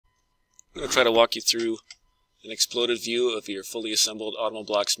I'm going to try to walk you through an exploded view of your fully assembled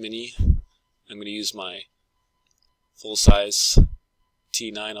Automoblox Mini. I'm going to use my full-size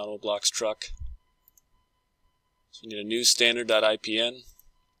T9 Automoblox truck. So we need a new standard.IPN. I'm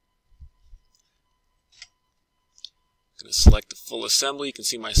going to select the full assembly. You can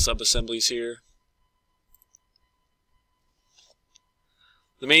see my sub-assemblies here.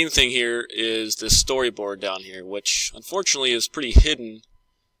 The main thing here is this storyboard down here, which unfortunately is pretty hidden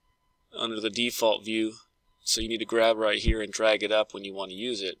under the default view, so you need to grab right here and drag it up when you want to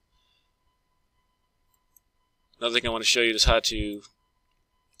use it. Another thing I want to show you is how to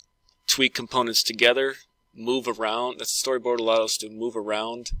tweak components together, move around. That storyboard allows us to move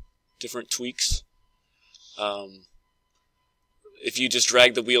around different tweaks. If you just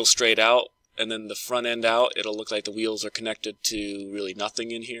drag the wheel straight out and then the front end out, it'll look like the wheels are connected to really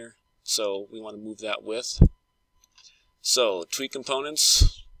nothing in here. So we want to move that width. So tweak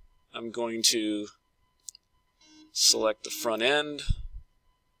components, I'm going to select the front end,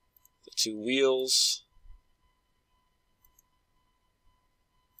 the two wheels,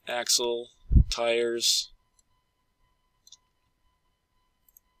 axle, tires.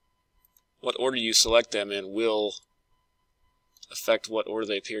 What order you select them in will affect what order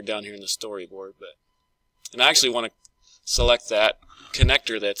they appear down here in the storyboard. And I actually want to select that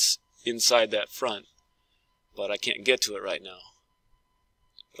connector that's inside that front, but I can't get to it right now.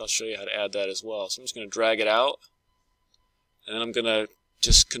 But I'll show you how to add that as well. So I'm just going to drag it out, and then I'm going to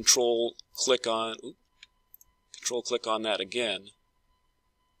just control click on that again.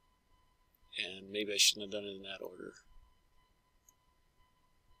 And maybe I shouldn't have done it in that order.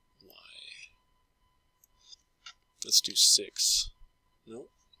 Why? Let's do 6. Nope.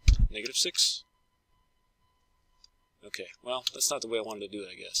 -6. Okay, well, that's not the way I wanted to do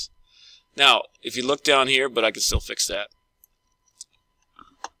it, I guess. Now, if you look down here, but I can still fix that.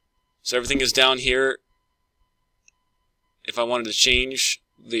 So everything is down here. If I wanted to change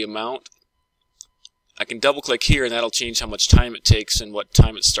the amount, I can double click here and that'll change how much time it takes and what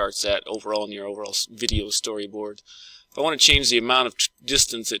time it starts at overall in your overall video storyboard. If I want to change the amount of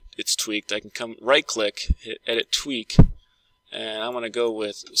distance it's tweaked, I can come right click, hit edit tweak, and I want to go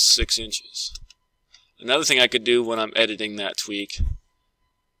with 6 inches. Another thing I could do when I'm editing that tweak,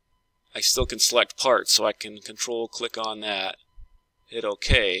 I still can select parts, so I can control click on that, hit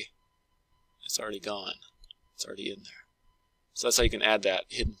OK. It's already gone. It's already in there. So that's how you can add that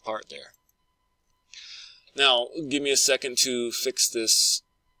hidden part there. Now, give me a second to fix this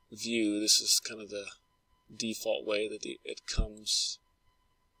view. This is kind of the default way that it comes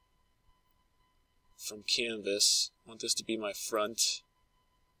from Canvas. I want this to be my front.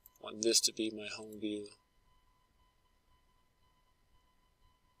 I want this to be my home view.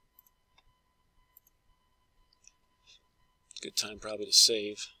 Good time probably to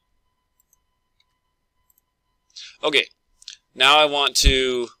save. Okay, now I want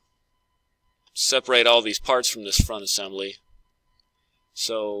to separate all these parts from this front assembly.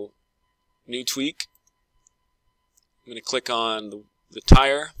 So, new tweak. I'm going to click on the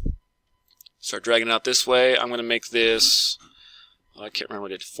tire, start dragging it out this way. I'm going to make this, I can't remember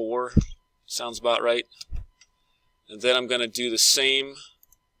what I did, 4. Sounds about right. And then I'm going to do the same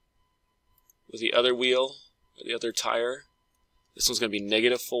with the other wheel, or the other tire. This one's going to be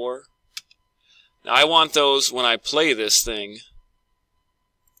 -4. Now I want those, when I play this thing,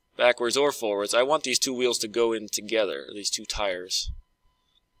 backwards or forwards, I want these two wheels to go in together, these two tires.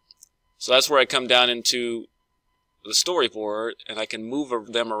 So that's where I come down into the storyboard, and I can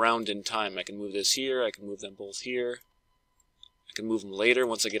move them around in time. I can move this here, I can move them both here, I can move them later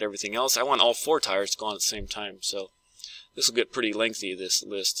once I get everything else. I want all 4 tires to go on at the same time, so this will get pretty lengthy, this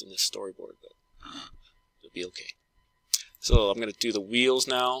list in this storyboard, but it'll be okay. So I'm going to do the wheels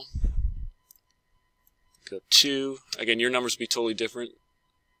now. Go 2. Again, your numbers will be totally different.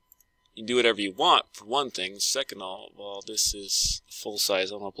 You can do whatever you want, for one thing. Second of all, this is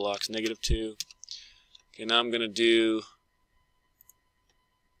full-size Automoblox, -2. Okay, now I'm going to do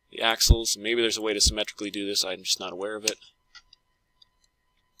the axles. Maybe there's a way to symmetrically do this. I'm just not aware of it.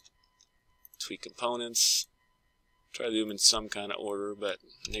 Tweak components. Try to do them in some kind of order, but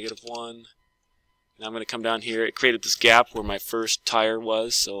 -1. Now I'm going to come down here. It created this gap where my first tire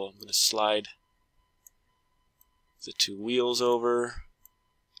was, so I'm going to slide the 2 wheels over,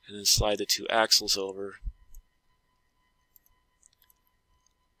 and then slide the 2 axles over.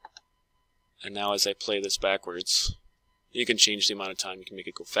 And now as I play this backwards, you can change the amount of time. You can make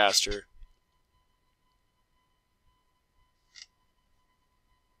it go faster.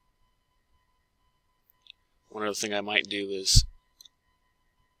 One other thing I might do is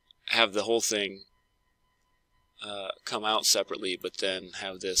have the whole thing come out separately, but then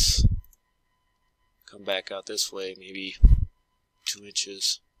have this come back out this way, maybe 2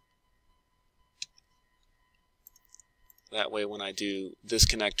 inches. That way when I do this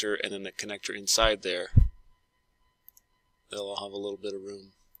connector and then the connector inside there, they'll all have a little bit of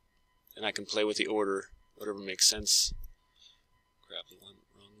room. And I can play with the order, whatever makes sense. Grab the wrong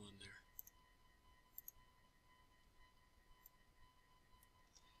one there.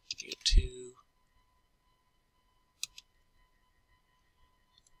 Get 2.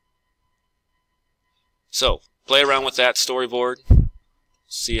 So, play around with that storyboard.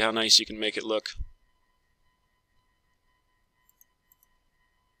 See how nice you can make it look.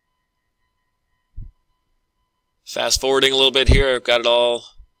 Fast forwarding a little bit here, I've got it all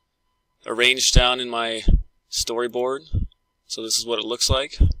arranged down in my storyboard. So this is what it looks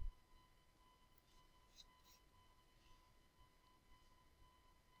like.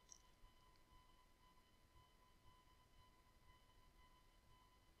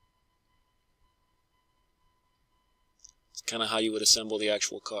 It's kind of how you would assemble the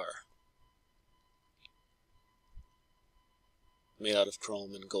actual car. Made out of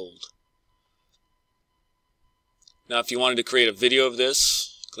chrome and gold. Now if you wanted to create a video of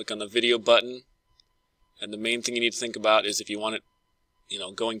this, click on the video button, and the main thing you need to think about is if you want it,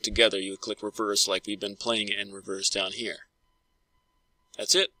 going together, you would click reverse like we've been playing it in reverse down here.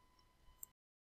 That's it.